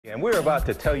And we're about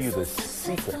to tell you the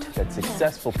secret that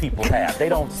successful people have. They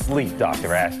don't sleep,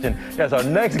 Dr. Ashton. As our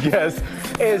next guest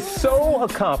is so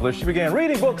accomplished, she began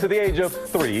reading books at the age of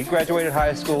 3, graduated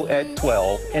high school at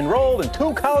 12, enrolled in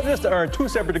 2 colleges to earn 2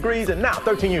 separate degrees, and now,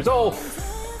 13 years old,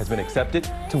 has been accepted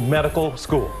to medical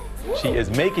school. She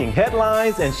is making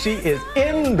headlines, and she is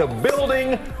in the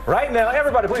building right now.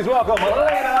 Everybody, please welcome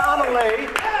Alena Analeigh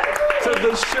to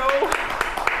the show.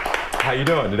 How you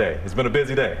doing today? It's been a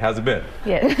busy day. How's it been?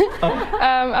 Yeah.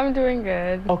 I'm doing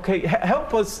good. Okay,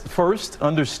 help us first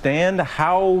understand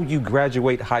how you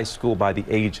graduate high school by the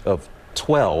age of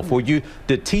 12.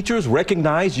 Did teachers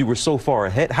recognize you were so far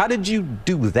ahead? How did you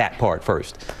do that part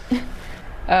first?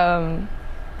 The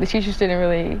teachers didn't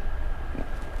really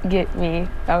get me,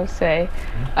 I would say.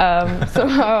 So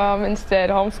my mom instead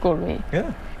homeschooled me.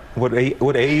 Yeah. What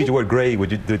age, what grade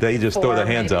did they just throw their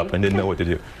hands up and didn't know what to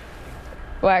do?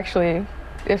 Well, actually,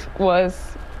 it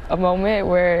was a moment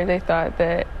where they thought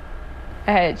that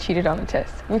I had cheated on the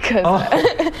test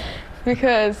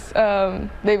because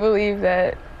they believed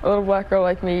that a little black girl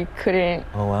like me couldn't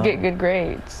get good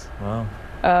grades. Wow.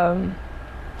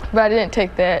 But I didn't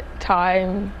take that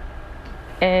time,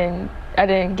 and I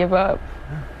didn't give up.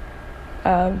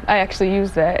 I actually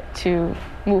used that to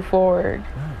move forward.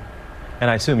 And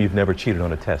I assume you've never cheated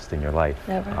on a test in your life?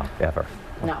 Never. Ever.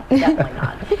 No, definitely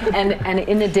not. And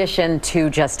in addition to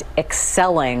just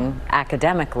excelling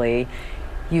academically,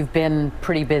 you've been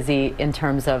pretty busy in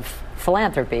terms of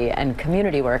philanthropy and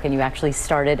community work, and you actually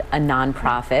started a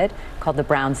nonprofit called the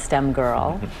Brown STEM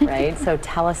Girl, right? So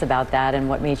tell us about that and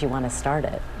what made you want to start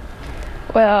it.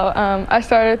 Well, I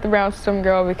started the Brown STEM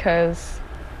Girl because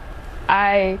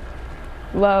I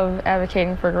love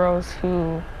advocating for girls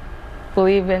who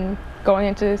believe in going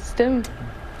into STEM.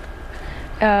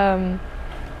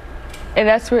 And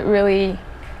that's what really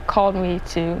called me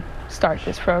to start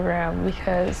this program,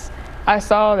 because I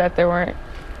saw that there weren't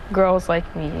girls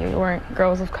like me, there weren't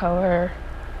girls of color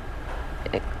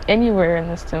anywhere in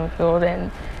the STEM field, and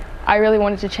I really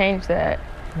wanted to change that,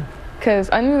 because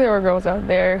I knew there were girls out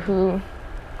there who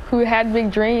had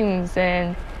big dreams,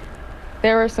 and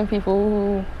there were some people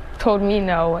who told me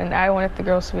no, and I wanted the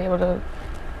girls to be able to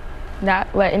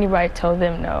not let anybody tell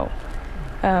them no.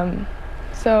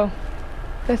 So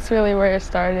that's really where it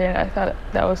started, and I thought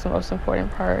that was the most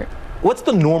important part. What's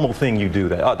the normal thing you do?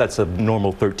 That's a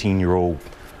normal 13-year-old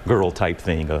girl type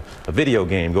thing. A video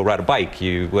game, go ride a bike.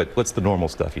 What's the normal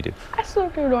stuff you do? I still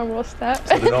do normal stuff.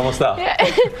 So the normal stuff? Yeah.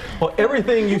 Well,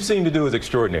 everything you seem to do is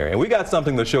extraordinary, and we got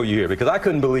something to show you here, because I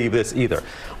couldn't believe this either.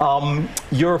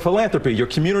 Your philanthropy, your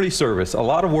community service, a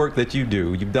lot of work that you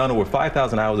do. You've done over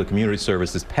 5,000 hours of community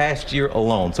service this past year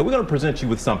alone. So we're going to present you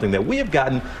with something that we have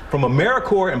gotten from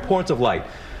AmeriCorps and Points of Light.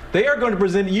 They are going to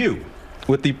present you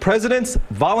with the President's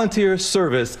Volunteer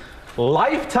Service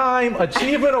Lifetime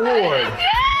Achievement Award.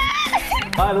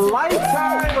 A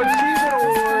Lifetime Achievement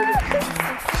Award.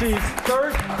 She's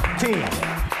 13.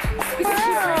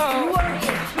 Wow. You already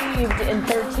achieved in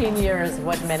 13 years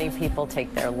what many people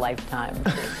take their lifetime to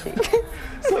achieve.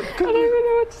 So, I don't even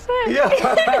know what to say.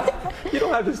 Yeah, you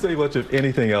don't have to say much of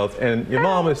anything else. And your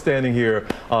mom is standing here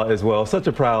as well. Such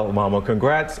a proud mama.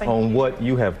 Congrats on what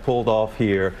you have pulled off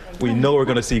here. We know we're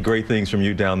going to see great things from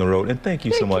you down the road. And thank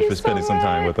you so much for spending some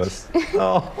time with us.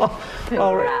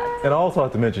 All right. And I also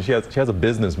have to mention, she has a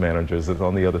business manager that's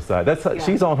on the other side.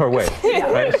 She's on her way.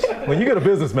 Right? When you get a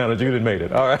business manager, you done made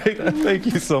it. All right. Thank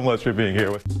you so much for being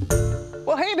here with us.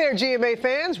 Well, hey there, GMA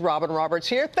fans. Robin Roberts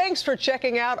here. Thanks for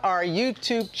checking out our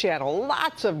YouTube channel.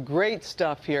 Lots of great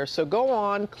stuff here. So go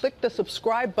on, click the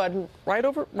subscribe button right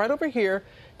over here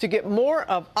to get more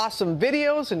of awesome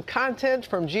videos and content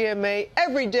from GMA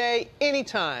every day,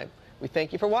 anytime. We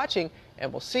thank you for watching,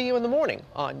 and we'll see you in the morning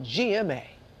on GMA.